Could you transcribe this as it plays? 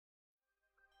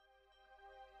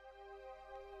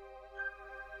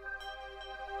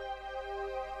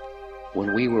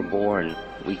When we were born,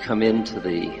 we come into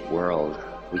the world,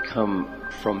 we come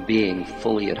from being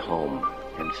fully at home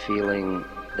and feeling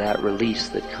that release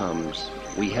that comes.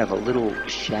 We have a little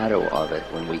shadow of it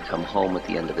when we come home at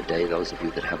the end of the day, those of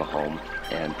you that have a home,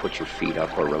 and put your feet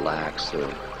up or relax or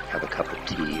have a cup of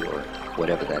tea or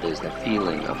whatever that is, that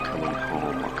feeling of coming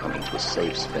home or coming to a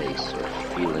safe space or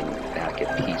feeling back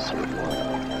at peace or at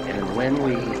one. And when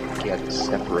we get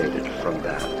separated from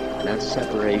that, that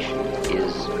separation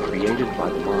is created by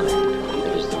the mind.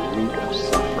 It is the root of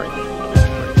suffering.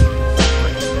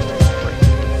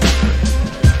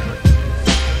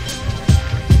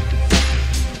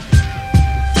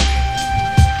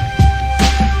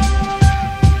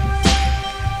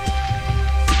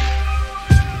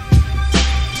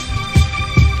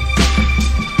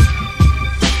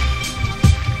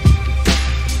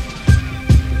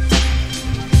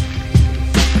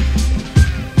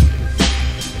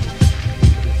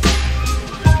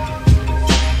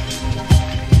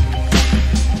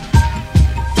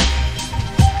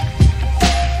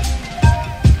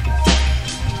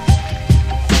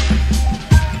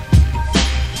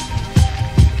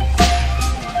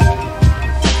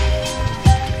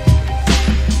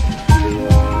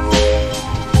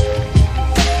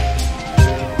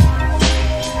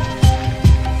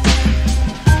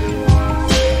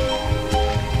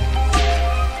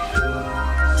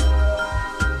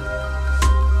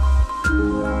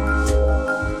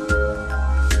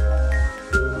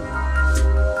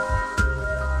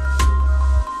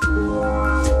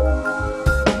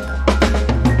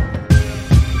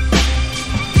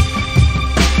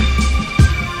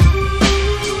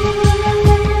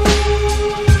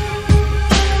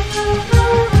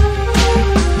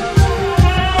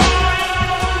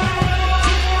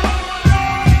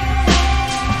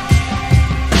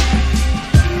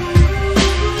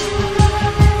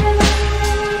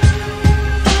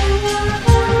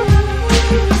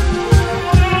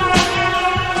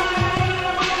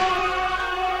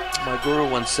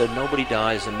 Said nobody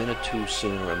dies a minute too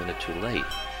soon or a minute too late.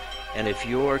 And if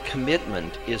your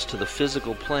commitment is to the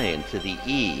physical plane, to the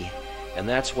E, and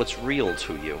that's what's real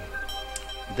to you,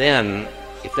 then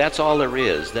if that's all there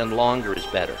is, then longer is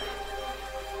better.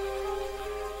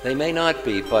 They may not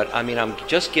be, but I mean, I'm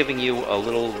just giving you a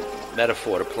little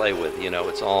metaphor to play with. You know,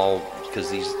 it's all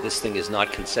because this thing is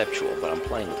not conceptual, but I'm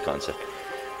playing with concept.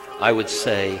 I would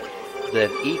say that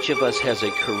each of us has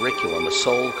a curriculum, a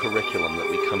soul curriculum that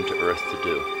we come to Earth to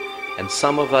do. And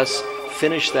some of us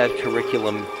finish that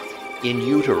curriculum in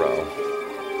utero,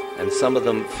 and some of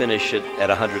them finish it at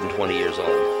 120 years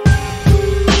old.